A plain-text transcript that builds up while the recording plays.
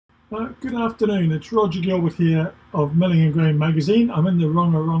Good afternoon, it's Roger Gilbert here of Milling and Grain magazine. I'm in the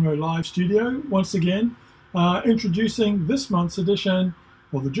Rongo live studio once again, introducing this month's edition,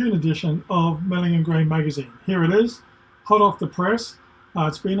 or the June edition, of Milling and Grain magazine. Here it is, hot off the press.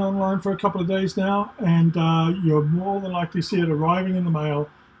 It's been online for a couple of days now, and you're more than likely to see it arriving in the mail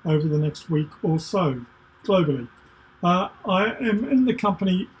over the next week or so, globally. I am in the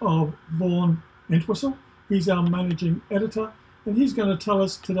company of Vaughn Entwistle. He's our managing editor, and he's going to tell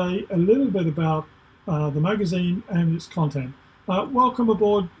us today a little bit about the magazine and its content. Welcome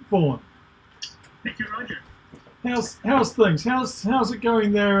aboard, Vaughn. Thank you, Roger. How's things? How's it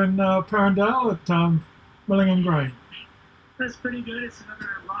going there in Parendale at Milling and Grain? That's pretty good. It's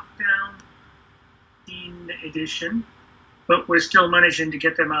another lockdown edition, but we're still managing to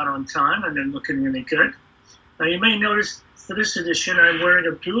get them out on time, and they're looking really good. You may notice for this edition I'm wearing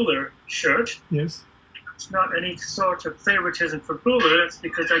a Buehler shirt. Yes. It's not any sort of favoritism for Buehler. That's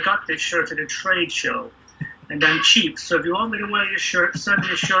because I got this shirt at a trade show, and I'm cheap. So if you want me to wear your shirt, send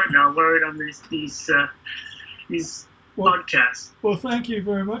me a shirt, and I'll wear it on these podcasts. Well, thank you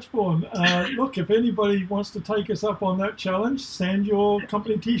very much, Vaughn. Look, if anybody wants to take us up on that challenge, send your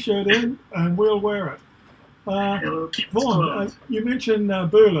company T-shirt in, and we'll wear it. Vaughn, you mentioned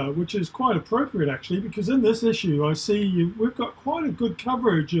Buehler, which is quite appropriate actually, because in this issue I see we've got quite a good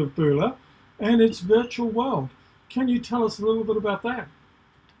coverage of Buehler and its virtual world. Can you tell us a little bit about that?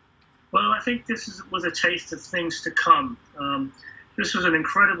 Well, I think this was a taste of things to come. This was an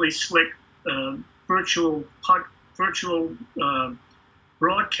incredibly slick virtual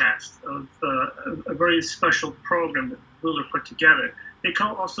broadcast of a very special program that Buehler put together. They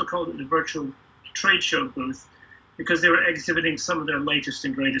also called it the virtual trade show booth because they were exhibiting some of their latest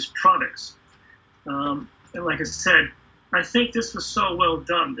and greatest products. And like I said, I think this was so well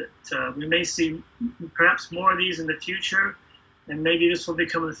done that we may see perhaps more of these in the future, and maybe this will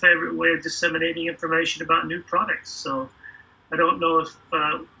become a favorite way of disseminating information about new products. So I don't know if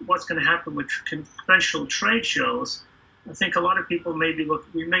what's going to happen with conventional trade shows. I think a lot of people may be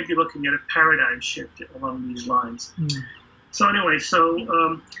looking at a paradigm shift along these lines. So anyway,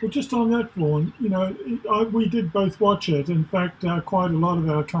 well, just on that, Vaughn, you know, we did both watch it. In fact, quite a lot of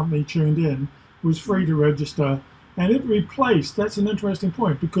our company tuned in. It was free to register, and it replaced. That's an interesting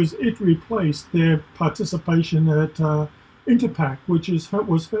point because it replaced their participation at Interpack, which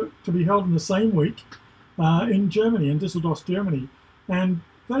was to be held in the same week in Germany, in Düsseldorf, Germany, and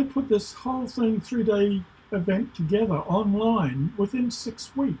they put this whole thing 3-day event together online within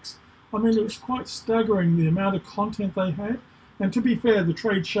 6 weeks. I mean, it was quite staggering the amount of content they had. And to be fair, the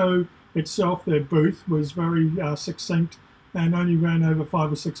trade show itself, their booth, was very succinct and only ran over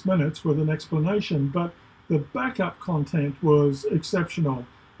 5 or 6 minutes with an explanation. But the backup content was exceptional.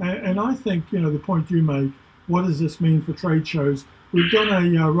 And I think, you know, the point you make, what does this mean for trade shows? We've done a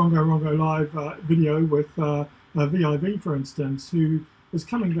Rongo Live video with VIV, for instance, who is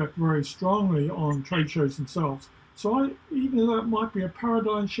coming back very strongly on trade shows themselves. So even though it might be a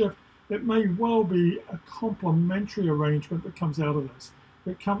paradigm shift, it may well be a complementary arrangement that comes out of this.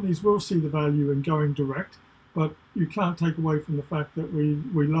 That companies will see the value in going direct, but you can't take away from the fact that we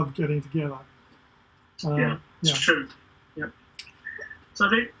love getting together. It's true. Yeah. So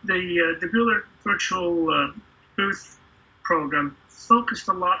the Buehler virtual booth program focused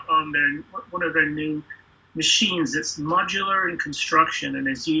a lot on one of their new machines that's modular in construction and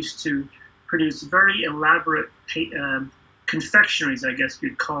is used to produce very elaborate confectionaries, I guess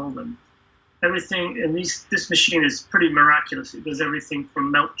you'd call them. Everything, and this machine is pretty miraculous. It does everything from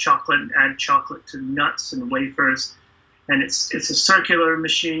melt chocolate and add chocolate to nuts and wafers. And it's a circular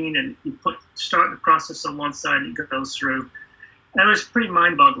machine, and you start the process on one side and it goes through. And it was pretty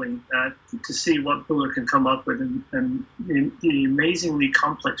mind-boggling to see what Buehler can come up with and the amazingly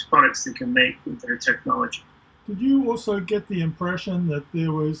complex products they can make with their technology. Did you also get the impression that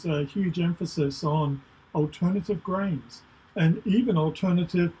there was a huge emphasis on alternative grains and even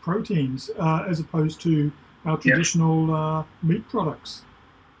alternative proteins as opposed to our traditional meat products?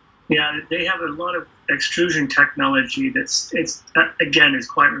 Yeah, they have a lot of extrusion technology that's again is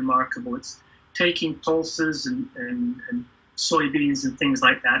quite remarkable. It's taking pulses and soybeans and things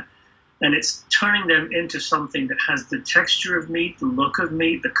like that, and it's turning them into something that has the texture of meat, the look of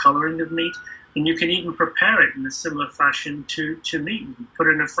meat, the coloring of meat, and you can even prepare it in a similar fashion to meat. You put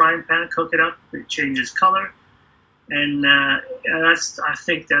it in a frying pan, cook it up, it changes color, and I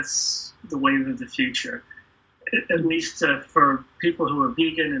think that's the wave of the future, at least for people who are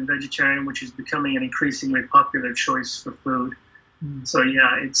vegan and vegetarian, which is becoming an increasingly popular choice for food. So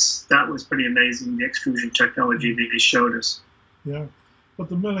yeah, that was pretty amazing, the extrusion technology that they showed us. Yeah, but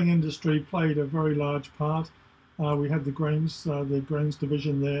the milling industry played a very large part. We had the grains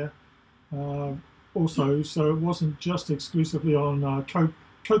division there also. So it wasn't just exclusively on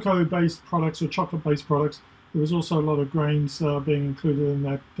cocoa-based products or chocolate-based products. There was also a lot of grains being included in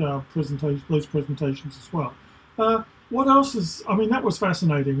that those presentations as well. What else is? I mean, that was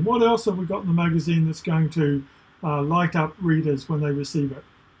fascinating. What else have we got in the magazine that's going to light up readers when they receive it?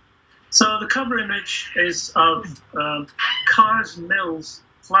 So the cover image is of Carr's Mills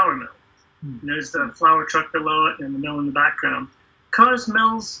flour mill. There's the flour truck below it and the mill in the background. Carr's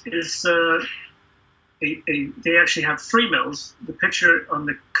Mills is they actually have 3 mills. The picture on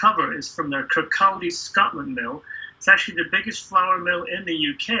the cover is from their Kirkcaldy, Scotland mill. It's actually the biggest flour mill in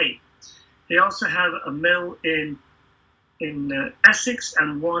the UK. They also have a mill in Essex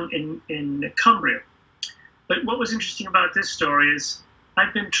and one in Cumbria. But what was interesting about this story is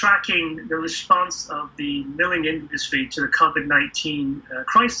I've been tracking the response of the milling industry to the COVID-19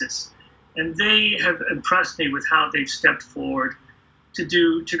 crisis, and they have impressed me with how they've stepped forward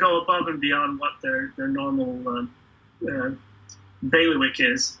to go above and beyond what their normal bailiwick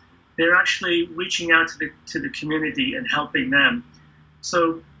is. They're actually reaching out to the community and helping them.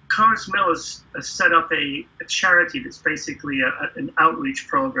 So Carr's Mill has set up a charity that's basically an outreach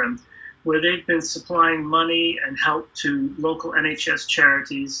program where they've been supplying money and help to local NHS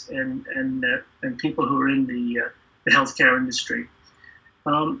charities and people who are in the healthcare industry.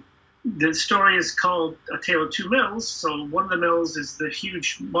 The story is called A Tale of Two Mills. So one of the mills is the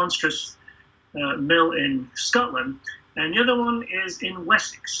huge, monstrous mill in Scotland, and the other one is in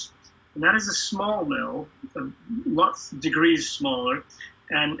Wessex. And that is a small mill, lots of degrees smaller,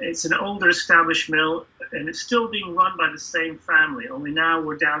 and it's an older established mill, and it's still being run by the same family, only now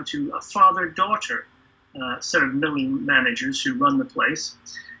we're down to a father-daughter set of milling managers who run the place.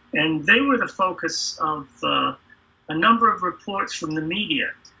 And they were the focus of a number of reports from the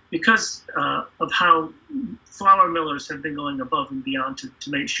media because of how flour millers have been going above and beyond to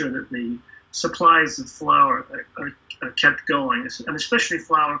make sure that the supplies of flour are kept going, and especially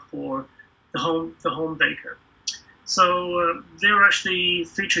flour for the home baker. So they were actually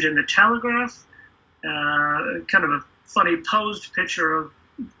featured in the Telegraph, kind of a funny posed picture of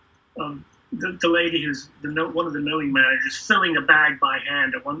the lady who's one of the milling managers filling a bag by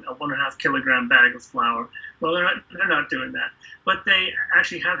hand, a 1.5 kilogram bag of flour. Well, they're not doing that, but they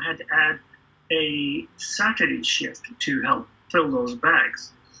actually have had to add a Saturday shift to help fill those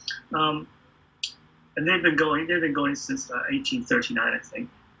bags. And they've been going since 1839, I think.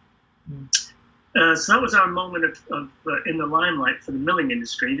 So that was our moment of in the limelight for the milling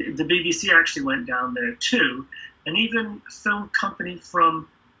industry. The BBC actually went down there too, and even a film company from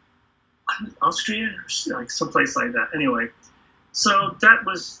Austria, or like someplace like that. Anyway, so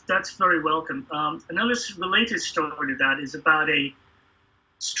that's very welcome. Another related story to that is about a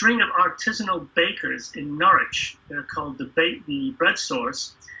string of artisanal bakers in Norwich. They're called the Bread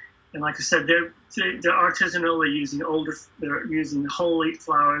Source, and like I said, they're artisanal. They're using whole wheat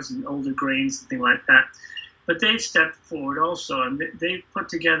flours and older grains and things like that. But they've stepped forward also, and they've put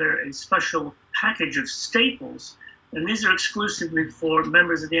together a special package of staples. And these are exclusively for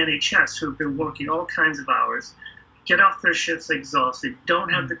members of the NHS who have been working all kinds of hours, get off their shifts exhausted, don't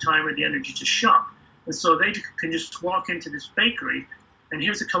have the time or the energy to shop. And so they can just walk into this bakery, and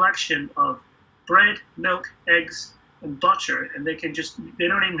here's a collection of bread, milk, eggs, and butter, and they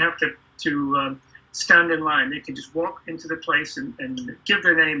don't even have to stand in line. They can just walk into the place and give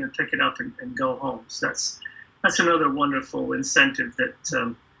their name and pick it up and go home. So that's another wonderful incentive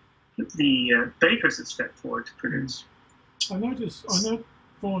that the bakers have stepped forward to produce. I know,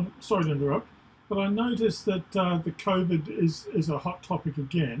 Vaughn, sorry to interrupt, but I noticed that the COVID is a hot topic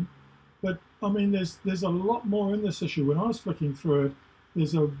again. But I mean, there's a lot more in this issue. When I was flicking through it,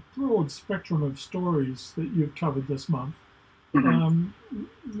 there's a broad spectrum of stories that you've covered this month.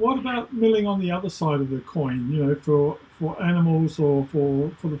 What about milling on the other side of the coin? You know, for animals or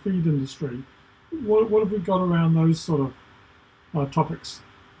for the feed industry. What have we got around those sort of topics?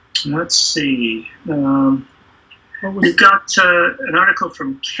 Let's see. We've got an article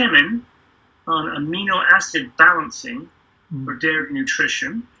from Kemin on amino acid balancing for dairy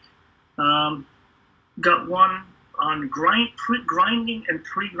nutrition. Got one on grinding and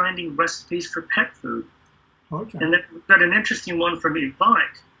pre-grinding recipes for pet food. Okay. And then we've got an interesting one from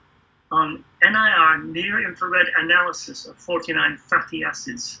Evonik on NIR, near-infrared analysis of 49 fatty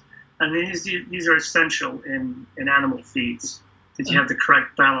acids. And these are essential in animal feeds, that you have the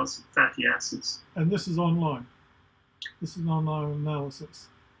correct balance of fatty acids. And this is online? This is an online analysis?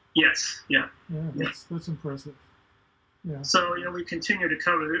 Yes, yeah. Yeah, that's impressive. Yeah. So, we continue to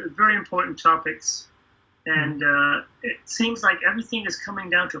cover very important topics, and it seems like everything is coming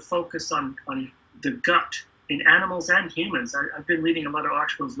down to focus on the gut in animals and humans. I've been reading a lot of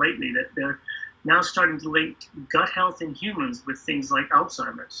articles lately that they're now starting to link gut health in humans with things like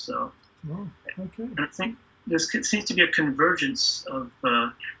Alzheimer's. So, okay. And I think there seems to be a convergence of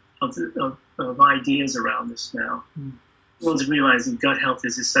ideas around this now. Everyone's realizing gut health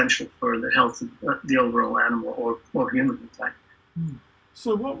is essential for the health of the overall animal or human, in fact.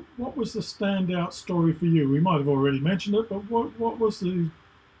 So what was the standout story for you? We might have already mentioned it, but what was the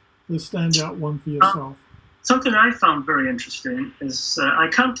standout one for yourself? Something I found very interesting is I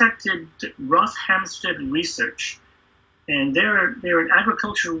contacted Rothamsted Research, and they're an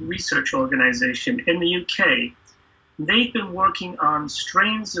agricultural research organization in the UK. They've been working on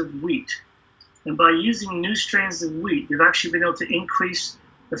strains of wheat, and by using new strains of wheat, they've actually been able to increase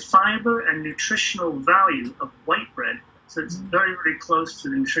the fiber and nutritional value of white bread. So it's very, very close to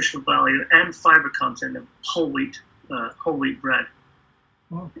the nutritional value and fiber content of whole wheat bread.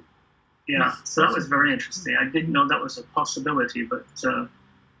 Wow. Yeah, so that was very interesting. I didn't know that was a possibility, but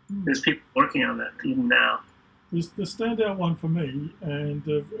there's people working on that even now. The standout one for me, and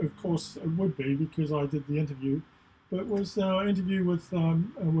of course it would be because I did the interview, but was the interview with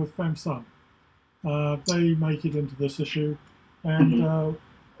FAMSUN. They make it into this issue, and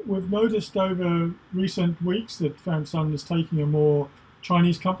we've noticed over recent weeks that FAMSUN is taking a more,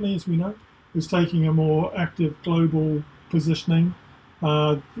 Chinese company as we know, is taking a more active global positioning.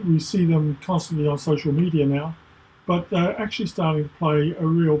 We see them constantly on social media now, but they're actually starting to play a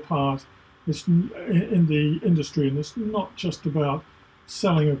real part in the industry. And it's not just about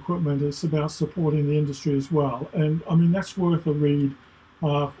selling equipment, it's about supporting the industry as well. And I mean, that's worth a read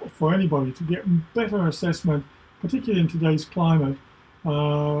for anybody to get better assessment, particularly in today's climate.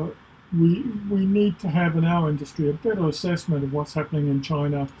 We need to have in our industry a better assessment of what's happening in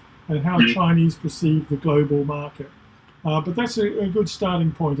China and how Chinese perceive the global market. But that's a good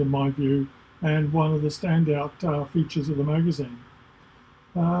starting point in my view, and one of the standout features of the magazine.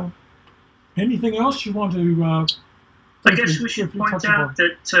 Anything else you want to? I guess we should point out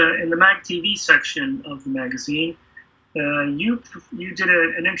that in the Mag TV section of the magazine, you did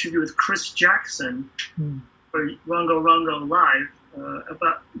an interview with Chris Jackson for Rongo Live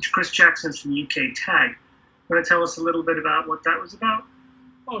about Chris Jackson's from UK Tag. Want to tell us a little bit about what that was about?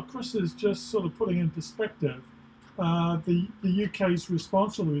 Well, Chris is just sort of putting in perspective the UK's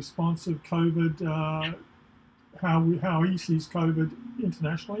response, or the response of COVID, how he sees COVID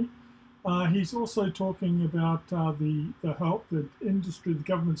internationally. He's also talking about the help that the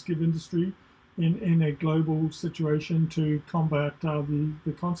governments give industry in a global situation to combat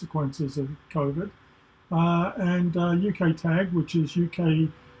the consequences of COVID. And UK Tag, which is UK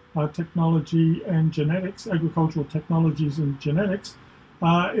Technology and Genetics, Agricultural Technologies and Genetics,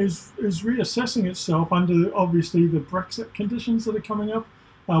 is reassessing itself under, obviously, the Brexit conditions that are coming up.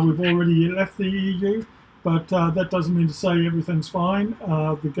 We've already left the EU, but that doesn't mean to say everything's fine.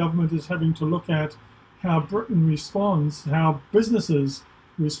 The government is having to look at how Britain responds, how businesses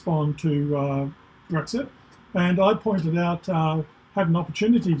respond to Brexit. And I pointed out, had an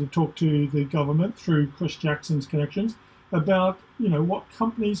opportunity to talk to the government through Chris Jackson's connections about, what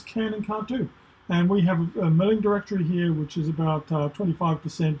companies can and can't do. And we have a milling directory here, which is about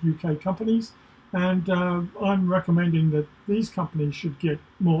 25% UK companies. And I'm recommending that these companies should get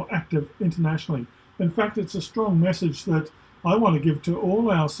more active internationally. In fact, it's a strong message that I want to give to all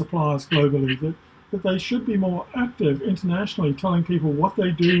our suppliers globally, that they should be more active internationally, telling people what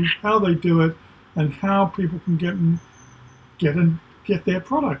they do, how they do it, and how people can get their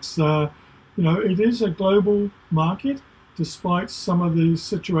products. It is a global market. Despite some of the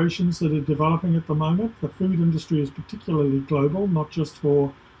situations that are developing at the moment, the food industry is particularly global, not just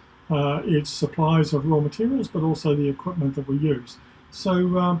for its supplies of raw materials, but also the equipment that we use.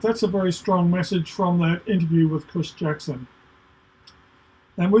 So that's a very strong message from that interview with Chris Jackson.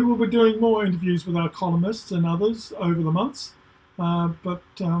 And we will be doing more interviews with our columnists and others over the months. But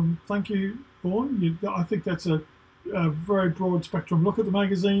thank you, Vaughn. I think that's a very broad spectrum look at the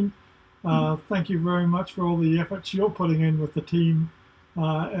magazine. Thank you very much for all the efforts you're putting in with the team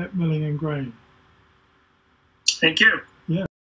at Milling and Grain. Thank you. Yeah.